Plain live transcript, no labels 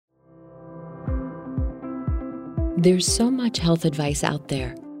There's so much health advice out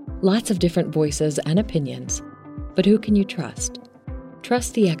there, lots of different voices and opinions. But who can you trust?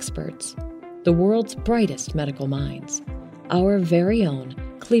 Trust the experts, the world's brightest medical minds, our very own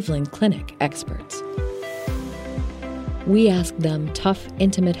Cleveland Clinic experts. We ask them tough,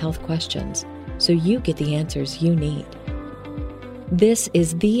 intimate health questions so you get the answers you need. This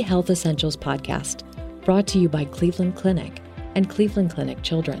is the Health Essentials Podcast, brought to you by Cleveland Clinic and Cleveland Clinic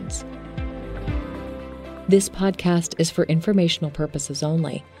Children's. This podcast is for informational purposes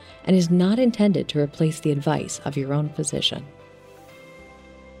only and is not intended to replace the advice of your own physician.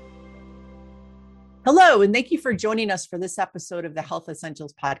 Hello, and thank you for joining us for this episode of the Health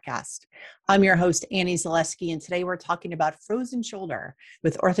Essentials Podcast. I'm your host, Annie Zaleski, and today we're talking about frozen shoulder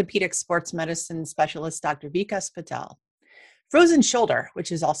with orthopedic sports medicine specialist, Dr. Vikas Patel. Frozen shoulder,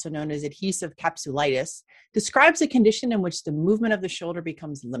 which is also known as adhesive capsulitis, describes a condition in which the movement of the shoulder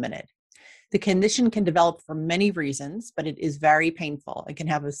becomes limited. The condition can develop for many reasons, but it is very painful and can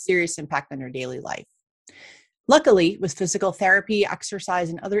have a serious impact on your daily life. Luckily, with physical therapy, exercise,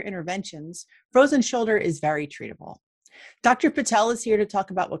 and other interventions, frozen shoulder is very treatable. Dr. Patel is here to talk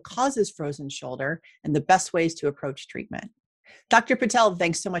about what causes frozen shoulder and the best ways to approach treatment. Dr. Patel,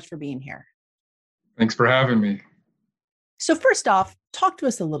 thanks so much for being here. Thanks for having me. So first off, talk to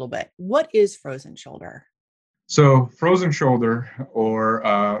us a little bit. What is frozen shoulder? So frozen shoulder, or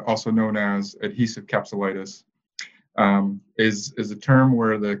also known as adhesive capsulitis, is a term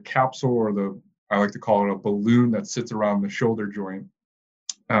where the capsule, or I like to call it a balloon that sits around the shoulder joint,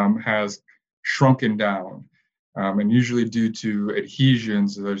 has shrunken down, and usually due to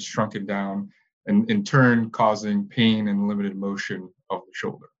adhesions that is shrunken down, and in turn causing pain and limited motion of the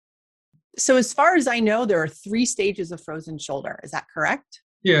shoulder. So as far as I know, there are 3 stages of frozen shoulder. Is that correct?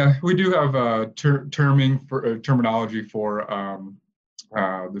 Yeah, we do have terminology for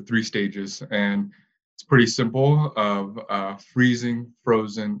the 3 stages, and it's pretty simple of freezing,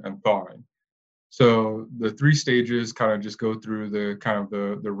 frozen, and thawing. So the 3 stages kind of just go through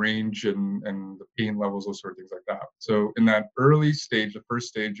the range and the pain levels, those sort of things like that. So in that early stage, the first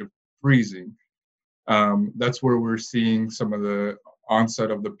stage of freezing, that's where we're seeing some of the onset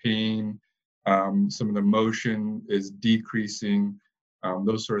of the pain, some of the motion is decreasing,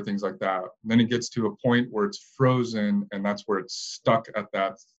 those sort of things like that. And then it gets to a point where it's frozen, and that's where it's stuck at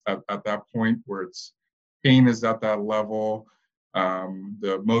that point where its pain is at that level,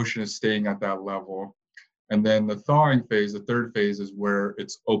 the motion is staying at that level. And then the thawing phase, the third phase, is where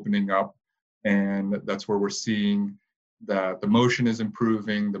it's opening up, and that's where we're seeing that the motion is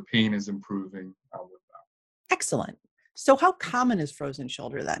improving, the pain is improving with that. Excellent. So how common is frozen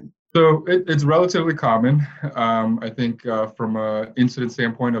shoulder then? So it's relatively common. I think from an incidence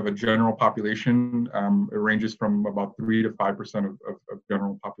standpoint of a general population, it ranges from about 3 to 5% of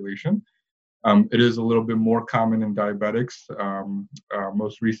general population. It is a little bit more common in diabetics.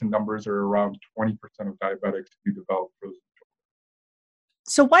 Most recent numbers are around 20% of diabetics who develop frozen shoulder.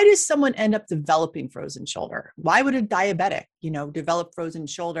 So why does someone end up developing frozen shoulder? Why would a diabetic, develop frozen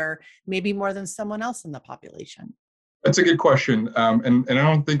shoulder maybe more than someone else in the population? That's a good question. And I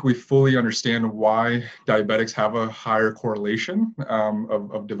don't think we fully understand why diabetics have a higher correlation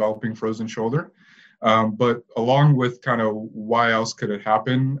of developing frozen shoulder. But along with kind of why else could it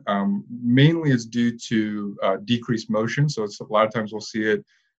happen, mainly is due to decreased motion. So it's a lot of times we'll see it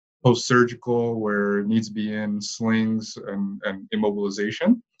post-surgical where it needs to be in slings and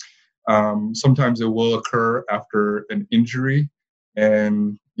immobilization. Sometimes it will occur after an injury,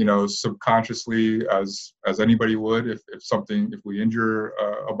 and subconsciously, as anybody would, if we injure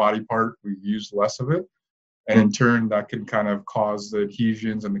a body part, we use less of it, and in turn that can kind of cause the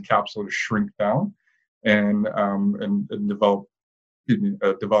adhesions and the capsule to shrink down and develop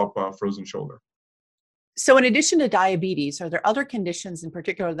frozen shoulder. So in addition to diabetes, are there other conditions in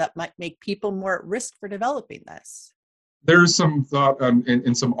particular that might make people more at risk for developing this? There's some thought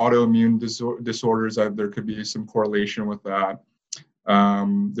in some autoimmune disorders that there could be some correlation with that.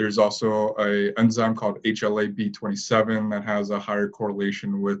 There's also an enzyme called HLA-B27 that has a higher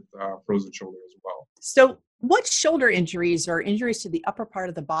correlation with frozen shoulder as well. So what shoulder injuries or injuries to the upper part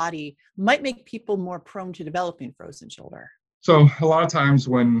of the body might make people more prone to developing frozen shoulder? So a lot of times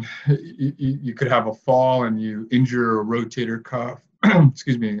when you could have a fall and you injure a rotator cuff,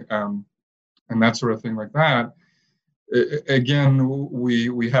 excuse me, and that sort of thing like that, again,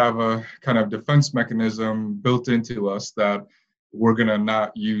 we have a kind of defense mechanism built into us that we're going to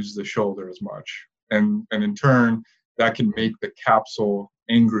not use the shoulder as much. And in turn, that can make the capsule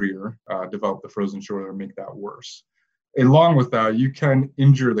angrier, develop the frozen shoulder, and make that worse. Along with that, you can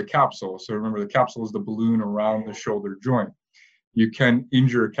injure the capsule. So remember, the capsule is the balloon around the shoulder joint. you can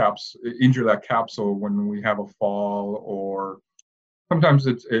injure that capsule when we have a fall, or sometimes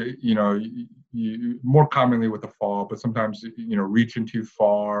it's you more commonly with a fall, but sometimes reaching too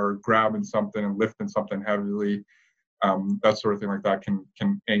far, grabbing something and lifting something heavily, that sort of thing like that can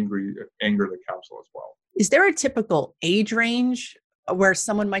anger the capsule as well. Is there a typical age range where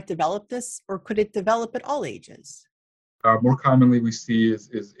someone might develop this, or could it develop at all ages? More commonly we see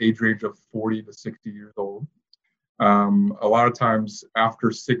is age range of 40 to 60 years old. A lot of times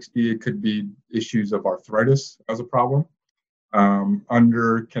after 60, it could be issues of arthritis as a problem.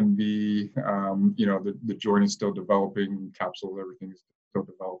 Under can be, the joint is still developing, capsule, everything is still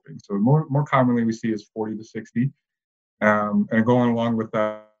developing. So more commonly we see is 40 to 60. And going along with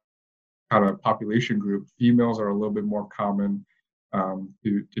that kind of population group, females are a little bit more common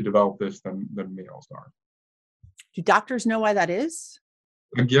to develop this than males are. Do doctors know why that is?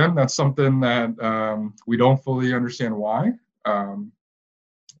 Again, that's something that we don't fully understand why. I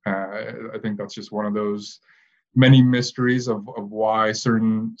think that's just one of those many mysteries of why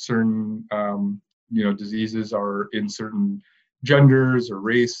certain diseases are in certain genders or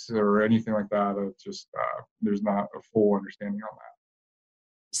race or anything like that. It's just there's not a full understanding on that.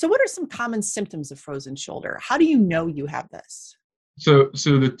 So what are some common symptoms of frozen shoulder? How do you know you have this? So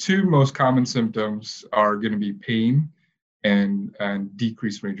the two most common symptoms are going to be pain and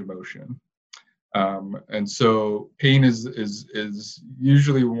decreased range of motion. And so pain is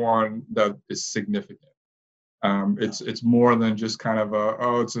usually one that is significant. It's more than just kind of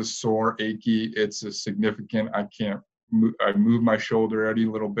it's a sore, achy. It's a significant. I can't move. I move my shoulder any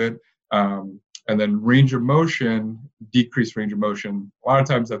little bit. And then range of motion, decreased range of motion. A lot of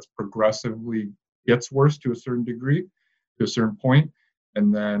times that's progressively gets worse to a certain degree, to a certain point,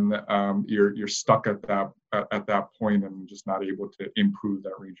 and then you're stuck at that point and just not able to improve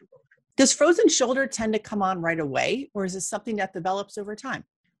that range of motion. Does frozen shoulder tend to come on right away, or is this something that develops over time?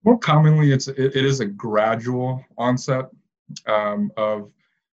 More commonly, it is a gradual onset of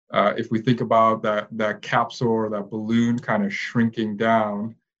if we think about that capsule or that balloon kind of shrinking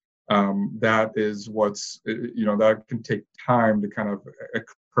down. That is that can take time to kind of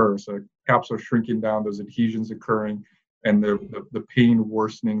occur. So capsule shrinking down, those adhesions occurring, and the pain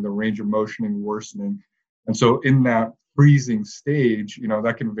worsening, the range of motion worsening. And so in that freezing stage,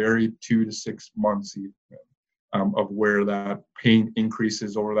 that can vary 2 to 6 months even, of where that pain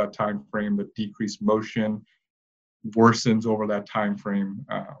increases over that time frame, the decreased motion worsens over that time frame.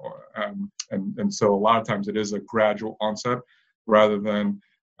 And so a lot of times it is a gradual onset rather than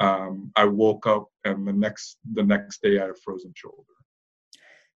I woke up and the next day I had a frozen shoulder.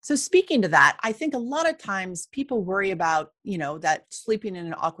 So speaking to that, I think a lot of times people worry about, that sleeping in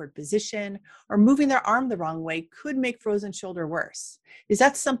an awkward position or moving their arm the wrong way could make frozen shoulder worse. Is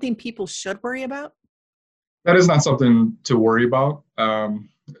that something people should worry about? That is not something to worry about.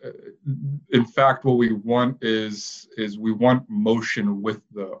 In fact, what we want is we want motion with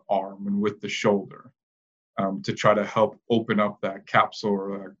the arm and with the shoulder to try to help open up that capsule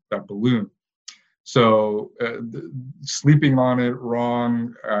or that balloon. So sleeping on it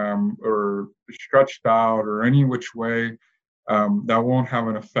wrong or stretched out or any which way, that won't have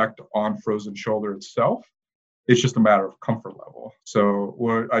an effect on frozen shoulder itself. It's just a matter of comfort level. So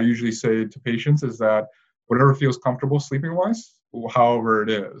what I usually say to patients is that whatever feels comfortable sleeping wise, however it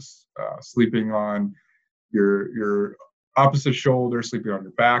is, sleeping on your opposite shoulder, sleeping on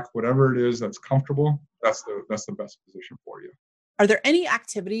your back, whatever it is that's comfortable, that's the best position for you. Are there any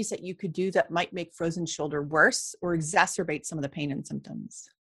activities that you could do that might make frozen shoulder worse or exacerbate some of the pain and symptoms?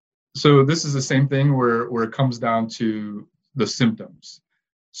 So this is the same thing where it comes down to the symptoms.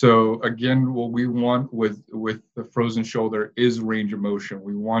 So again, what we want with the frozen shoulder is range of motion.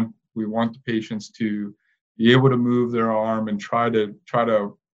 We want the patients to be able to move their arm and try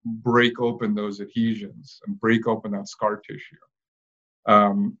to break open those adhesions and break open that scar tissue.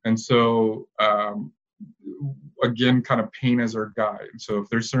 And so again, kind of pain as our guide. So if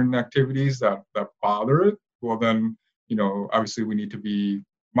there's certain activities that bother it, well then, obviously we need to be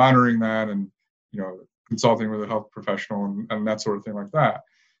monitoring that and, consulting with a health professional and that sort of thing like that.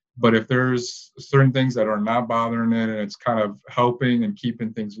 But if there's certain things that are not bothering it and it's kind of helping and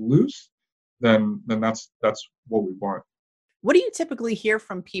keeping things loose, then that's what we want. What do you typically hear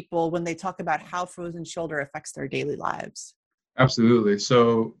from people when they talk about how frozen shoulder affects their daily lives? Absolutely.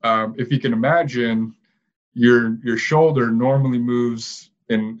 So if you can imagine, your shoulder normally moves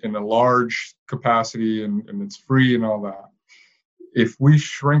in a large capacity and it's free and all that. If we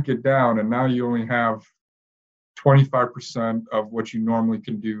shrink it down and now you only have 25% of what you normally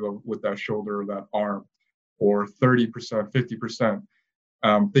can do with that shoulder or that arm, or 30%,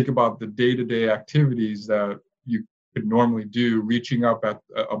 50%, think about the day-to-day activities that you could normally do, reaching up at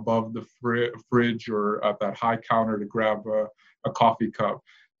above the fridge or at that high counter to grab a coffee cup,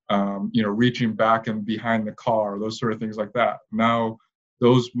 reaching back and behind the car, those sort of things like that. Now,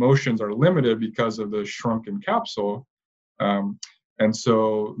 those motions are limited because of the shrunken capsule. And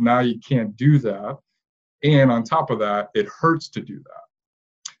so now you can't do that. And on top of that, it hurts to do that.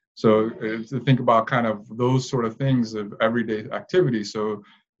 So to think about kind of those sort of things of everyday activity. So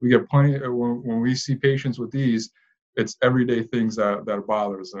we get plenty, when we see patients with these, it's everyday things that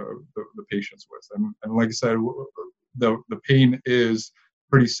bothers the patients with. And like I said, the pain is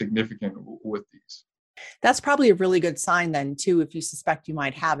pretty significant with these. That's probably a really good sign then too, if you suspect you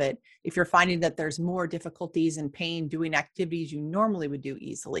might have it, if you're finding that there's more difficulties and pain doing activities you normally would do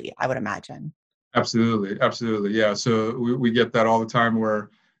easily, I would imagine. Absolutely. Yeah. So we get that all the time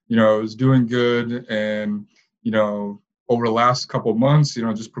where, I was doing good and, over the last couple of months,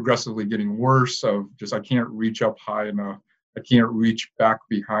 just progressively getting worse of just, I can't reach up high enough. I can't reach back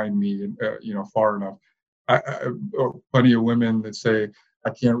behind me, far enough. Plenty of women that say, I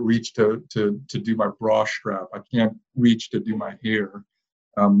can't reach to do my bra strap. I can't reach to do my hair.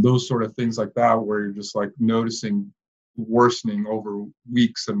 Those sort of things like that, where you're just like noticing worsening over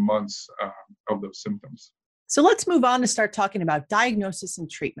weeks and months of those symptoms. So let's move on to start talking about diagnosis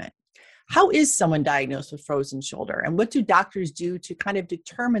and treatment. How is someone diagnosed with frozen shoulder, and what do doctors do to kind of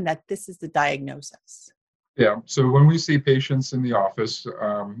determine that this is the diagnosis? Yeah, so when we see patients in the office,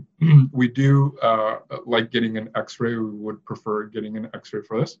 we do like getting an x-ray. We would prefer getting an x-ray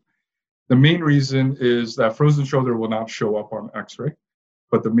for this. The main reason is that frozen shoulder will not show up on x-ray,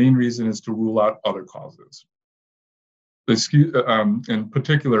 but the main reason is to rule out other causes. In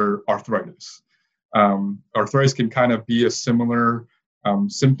particular, arthritis. Arthritis can kind of be a similar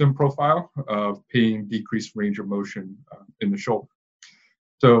symptom profile of pain, decreased range of motion in the shoulder.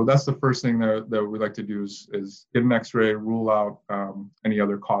 So that's the first thing that we like to do is get an x-ray, rule out any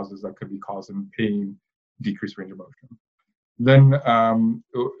other causes that could be causing pain, decreased range of motion. Then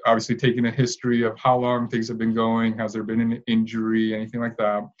obviously taking a history of how long things have been going, has there been an injury, anything like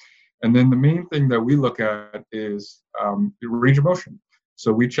that. And then the main thing that we look at is the range of motion.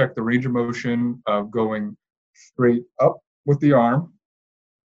 So we check the range of motion of going straight up with the arm,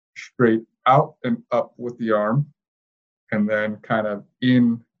 straight out and up with the arm, and then kind of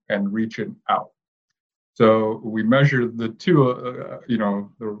in and reaching out. So we measure the two,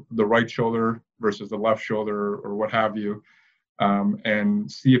 the right shoulder versus the left shoulder or what have you,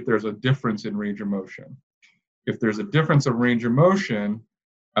 and see if there's a difference in range of motion. If there's a difference of range of motion,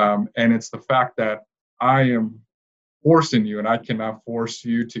 and it's the fact that I am forcing you and I cannot force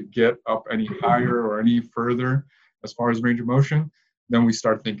you to get up any higher or any further as far as range of motion, then we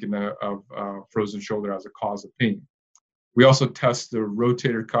start thinking of frozen shoulder as a cause of pain. We also test the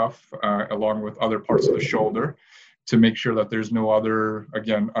rotator cuff along with other parts of the shoulder to make sure that there's no other,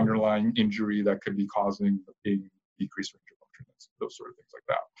 again, underlying injury that could be causing the pain, decreased range of motion, those sort of things like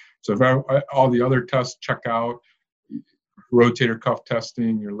that. So if all the other tests check out, rotator cuff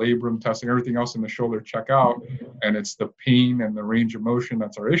testing, your labrum testing, everything else in the shoulder check out, and it's the pain and the range of motion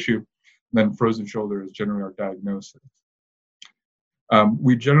that's our issue, then frozen shoulder is generally our diagnosis.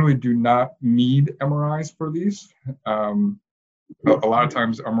 We generally do not need MRIs for these. A lot of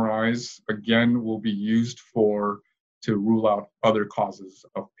times MRIs, again, will be used to rule out other causes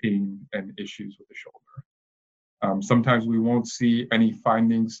of pain and issues with the shoulder. Sometimes we won't see any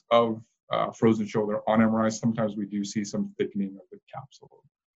findings of frozen shoulder on MRIs. Sometimes we do see some thickening of the capsule,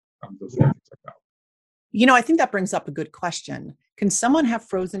 those things like that. I think that brings up a good question. Can someone have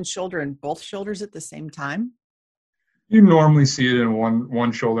frozen shoulder in both shoulders at the same time? You normally see it in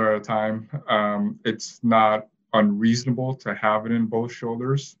one shoulder at a time. It's not unreasonable to have it in both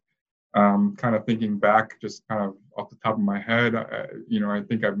shoulders. Kind of thinking back, just kind of off the top of my head, I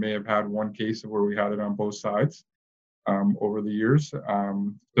think I may have had one case where we had it on both sides over the years.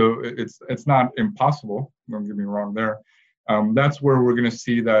 So it's not impossible. Don't get me wrong there. That's where we're going to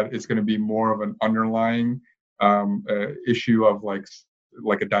see that it's going to be more of an underlying issue of like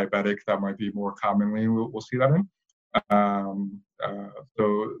a diabetic that might be more commonly we'll see that in.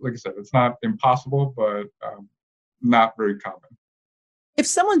 So like I said, it's not impossible, but not very common. If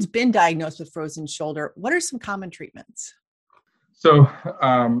someone's been diagnosed with frozen shoulder, what are some common treatments? So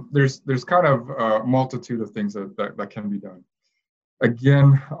there's kind of a multitude of things that can be done.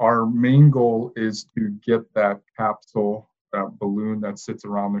 Again, our main goal is to get that capsule, that balloon that sits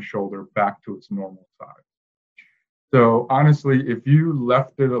around the shoulder, back to its normal size. So honestly, if you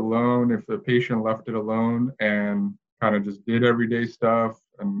left it alone, if the patient left it alone and kind of just did everyday stuff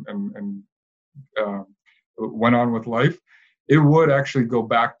and went on with life, it would actually go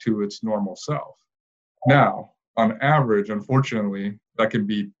back to its normal self. Now, on average, unfortunately, that can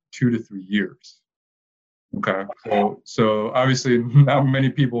be 2 to 3 years. Okay, so obviously, not many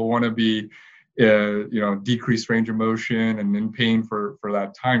people want to be, decreased range of motion and in pain for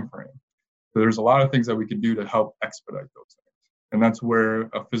that time frame. So there's a lot of things that we can do to help expedite those things, and that's where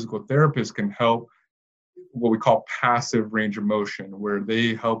a physical therapist can help. What we call passive range of motion, where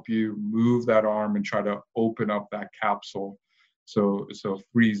they help you move that arm and try to open up that capsule, so it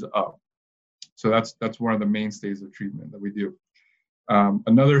frees up. So that's one of the mainstays of treatment that we do.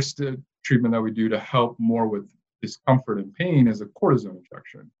 Another treatment that we do to help more with discomfort and pain is a cortisone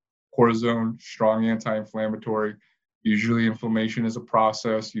injection. Cortisone, strong anti-inflammatory. Usually inflammation is a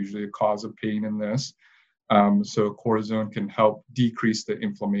process, usually a cause of pain in this. So cortisone can help decrease the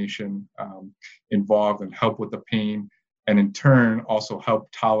inflammation involved and help with the pain, and in turn also help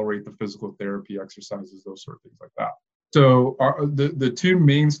tolerate the physical therapy exercises, those sort of things like that. So the two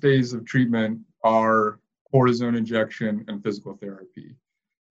mainstays of treatment are cortisone injection and physical therapy.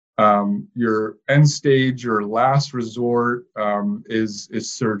 Your end stage, your last resort is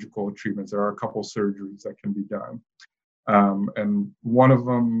surgical treatments. There are a couple surgeries that can be done. And one of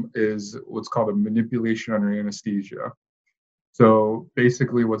them is what's called a manipulation under anesthesia. So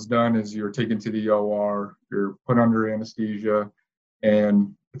basically what's done is you're taken to the OR, you're put under anesthesia,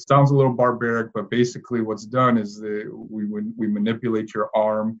 and it sounds a little barbaric, but basically what's done is we manipulate your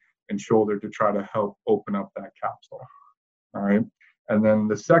arm and shoulder to try to help open up that capsule. All right. And then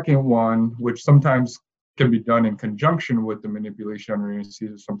the second one, which sometimes can be done in conjunction with the manipulation under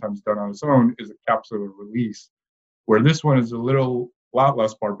anesthesia, sometimes done on its own, is a capsular release, where this one is a lot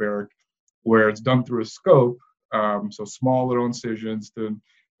less barbaric, where it's done through a scope, so small little incisions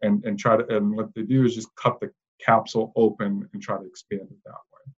and what they do is just cut the capsule open and try to expand it that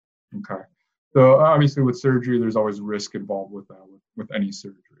way. Okay. So obviously with surgery, there's always risk involved with that, with any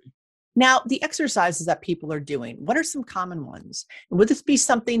surgery. Now, the exercises that people are doing, what are some common ones? And would this be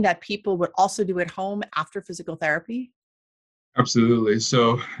something that people would also do at home after physical therapy? Absolutely.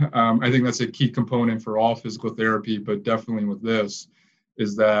 So I think that's a key component for all physical therapy, but definitely with this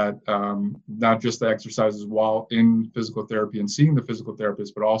is that not just the exercises while in physical therapy and seeing the physical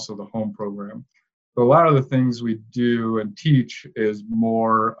therapist, but also the home program. So a lot of the things we do and teach is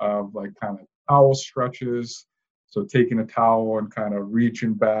more of like kind of towel stretches. So taking a towel and kind of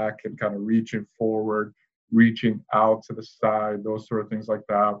reaching back and kind of reaching forward, reaching out to the side, those sort of things like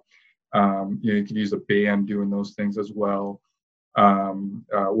that. You can use a band doing those things as well.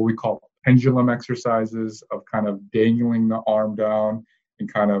 What we call pendulum exercises of kind of dangling the arm down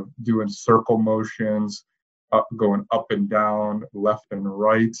and kind of doing circle motions, going up and down, left and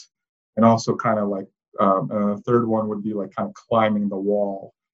right. And also kind of like a third one would be like kind of climbing the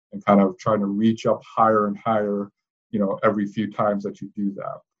wall and kind of trying to reach up higher and higher, every few times that you do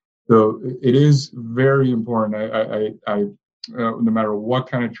that. So it is very important. I no matter what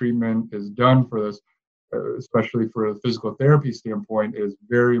kind of treatment is done for this, especially for a physical therapy standpoint, it is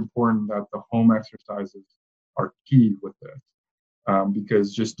very important that the home exercises are key with this.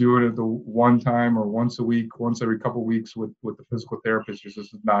 Because just doing it the one time or once a week, once every couple of weeks with the physical therapist just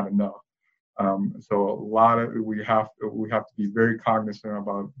is not enough. So we have to be very cognizant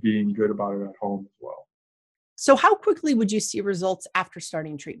about being good about it at home as well. So how quickly would you see results after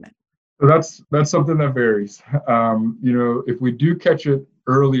starting treatment? So that's something that varies. If we do catch it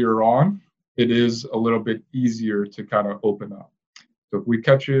earlier on, it is a little bit easier to kind of open up. So if we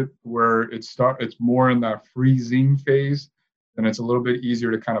catch it where it's more in that freezing phase, then it's a little bit easier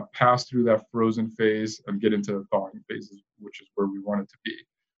to kind of pass through that frozen phase and get into the thawing phases, which is where we want it to be.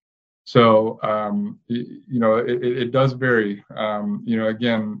 So, it does vary.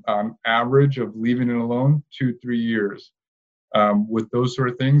 Again, on average of leaving it alone, 2-3 years. With those sort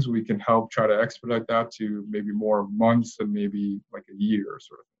of things, we can help try to expedite that to maybe more months and maybe like a year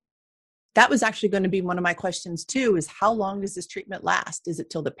sort of. That was actually going to be one of my questions too, is how long does this treatment last? Is it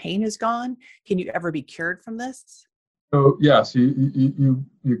till the pain is gone? Can you ever be cured from this? So yes, you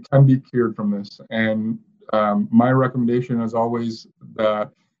can be cured from this. And my recommendation is always that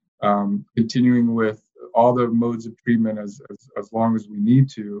continuing with all the modes of treatment as long as we need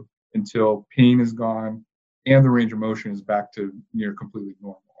to until pain is gone and the range of motion is back to near completely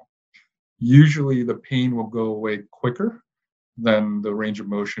normal. Usually the pain will go away quicker than the range of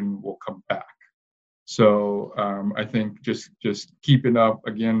motion will come back. So I think just keeping up,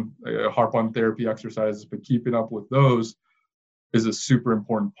 again, harp on therapy exercises, but keeping up with those is a super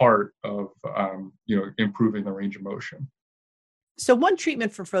important part of improving the range of motion. So one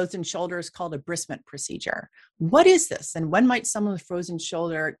treatment for frozen shoulder is called a brisement procedure. What is this, and when might someone with frozen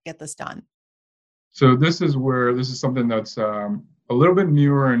shoulder get this done? So this is something that's a little bit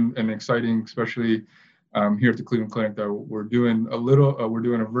newer and exciting, especially here at the Cleveland Clinic that we're doing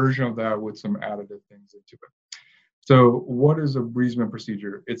a version of that with some additive things into it. So what is a Briesman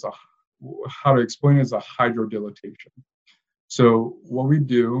procedure? How to explain it is a hydrodilatation. So what we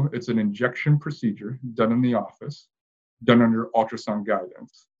do, it's an injection procedure done in the office, done under ultrasound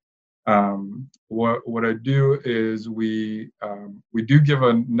guidance. What I do is we do give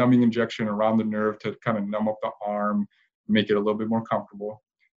a numbing injection around the nerve to kind of numb up the arm, make it a little bit more comfortable.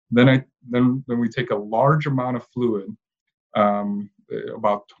 Then we take a large amount of fluid,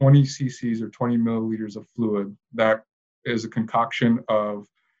 about 20 cc's or 20 milliliters of fluid. That is a concoction of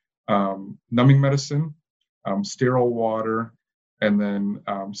numbing medicine, sterile water, and then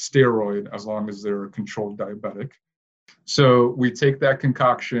steroid, as long as they're a controlled diabetic. So we take that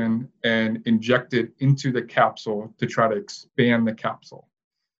concoction and inject it into the capsule to try to expand the capsule.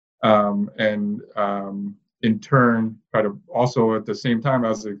 In turn, try to also at the same time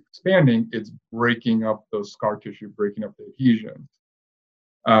as it's expanding, it's breaking up those scar tissue, breaking up the adhesions.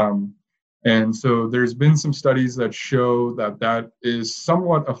 And so there's been some studies that show that is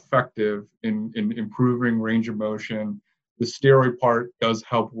somewhat effective in improving range of motion. The steroid part does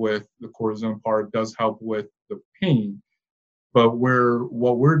help with the cortisone part, does help with the pain. But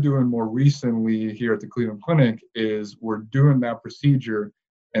what we're doing more recently here at the Cleveland Clinic is we're doing that procedure,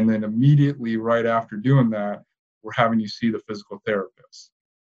 and then immediately right after doing that, we're having you see the physical therapist.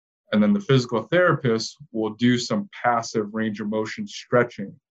 And then the physical therapist will do some passive range of motion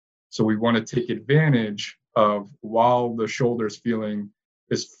stretching. So we want to take advantage of while the shoulder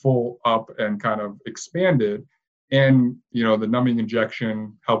is full up and kind of expanded, and the numbing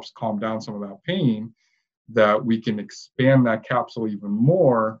injection helps calm down some of that pain, that we can expand that capsule even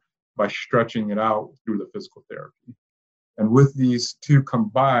more by stretching it out through the physical therapy. And with these two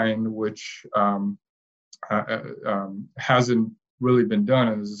combined, which hasn't really been done,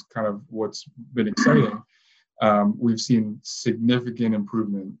 and this is kind of what's been exciting, we've seen significant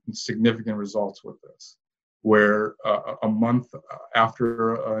improvement and significant results with this, where a month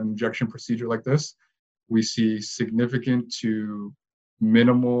after an injection procedure like this, we see significant to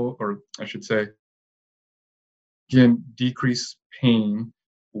minimal, or I should say, again, decrease pain,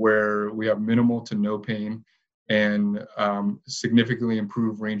 where we have minimal to no pain, and significantly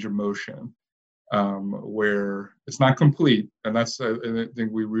improve range of motion, where it's not complete. And that's, I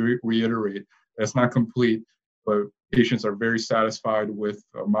think we reiterate, that's not complete, but patients are very satisfied with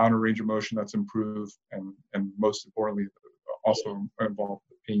the amount of range of motion that's improved, and most importantly, also involved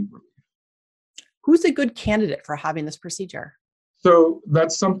with pain relief. Who's a good candidate for having this procedure? So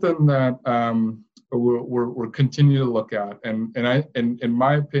that's something that we're continuing to look at, and in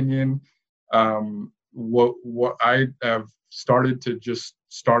my opinion, what I have started to just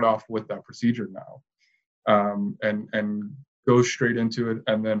start off with that procedure now, and go straight into it,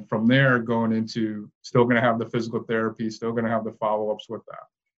 and then from there going into still going to have the physical therapy, still going to have the follow-ups with that.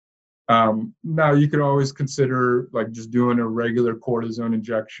 Now you could always consider like just doing a regular cortisone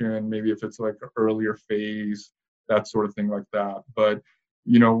injection, maybe if it's like an earlier phase, that sort of thing like that. But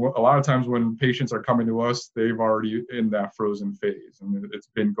a lot of times when patients are coming to us, they've already in that frozen phase, and it's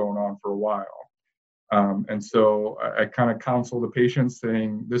been going on for a while. And so I kind of counsel the patients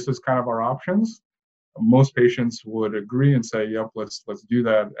saying, this is kind of our options. Most patients would agree and say, yep, let's do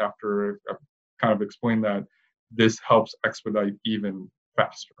that, after I kind of explain that this helps expedite even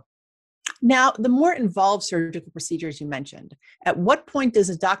faster. Now, the more involved surgical procedures you mentioned, at what point does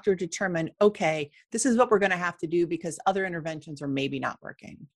a doctor determine, okay, this is what we're going to have to do because other interventions are maybe not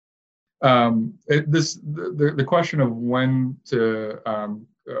working? The question of when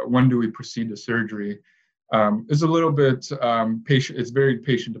do we proceed to surgery is a little bit patient. It's very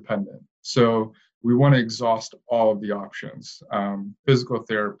patient dependent. So we want to exhaust all of the options: physical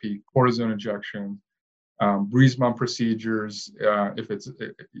therapy, cortisone injection, Briesman procedures, if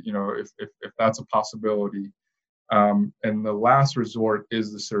that's a possibility, and the last resort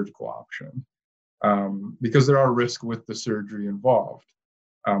is the surgical option, because there are risks with the surgery involved,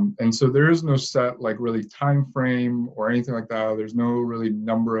 and so there is no set really time frame or anything like that. There's no really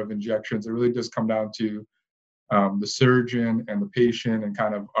number of injections. It really does come down to the surgeon and the patient, and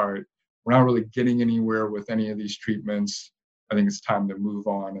kind of, all right, we're not really getting anywhere with any of these treatments. I think it's time to move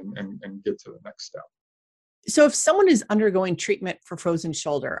on and get to the next step. So if someone is undergoing treatment for frozen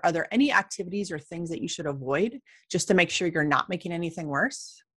shoulder, are there any activities or things that you should avoid just to make sure you're not making anything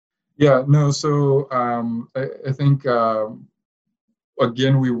worse? Yeah, no. So I think,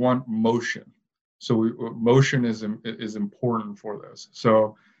 again, we want motion. So motion is important for this.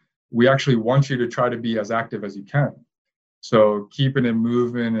 So we actually want you to try to be as active as you can. So keeping it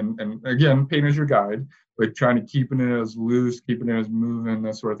moving, and again, pain is your guide, but trying to keeping it as loose, keeping it as moving,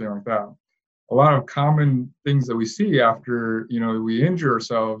 that sort of thing like that. a lot of common things that we see after, we injure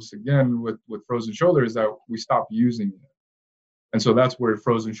ourselves again with frozen shoulder is that we stop using it. And so that's where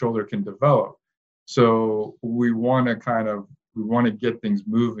frozen shoulder can develop. So we want to get things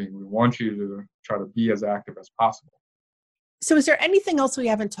moving. We want you to try to be as active as possible. So is there anything else we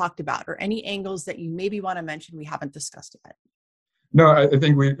haven't talked about, or any angles that you maybe want to mention we haven't discussed yet? No, I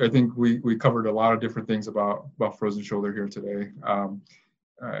think we covered a lot of different things about frozen shoulder here today. I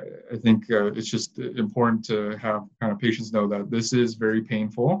think it's just important to have kind of patients know that this is very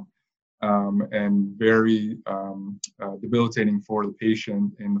painful and very debilitating for the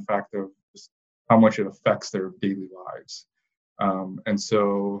patient in the fact of just how much it affects their daily lives. And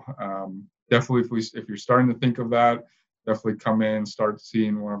so definitely if you're starting to think of that, definitely come in, start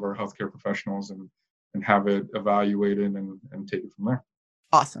seeing one of our healthcare professionals and have it evaluated and take it from there.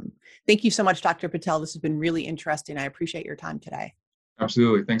 Awesome. Thank you so much, Dr. Patel. This has been really interesting. I appreciate your time today.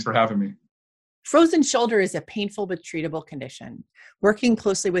 Absolutely. Thanks for having me. Frozen shoulder is a painful but treatable condition. Working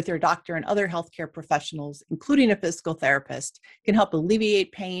closely with your doctor and other healthcare professionals, including a physical therapist, can help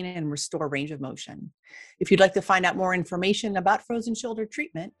alleviate pain and restore range of motion. If you'd like to find out more information about frozen shoulder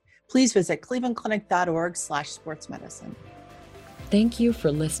treatment, please visit clevelandclinic.org/sportsmedicine. Thank you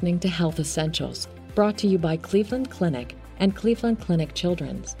for listening to Health Essentials, brought to you by Cleveland Clinic and Cleveland Clinic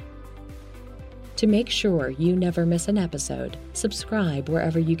Children's. To make sure you never miss an episode, subscribe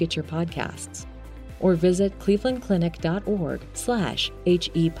wherever you get your podcasts, or visit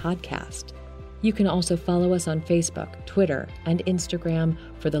clevelandclinic.org/HE podcast. You can also follow us on Facebook, Twitter, and Instagram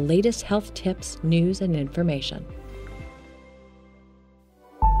for the latest health tips, news, and information.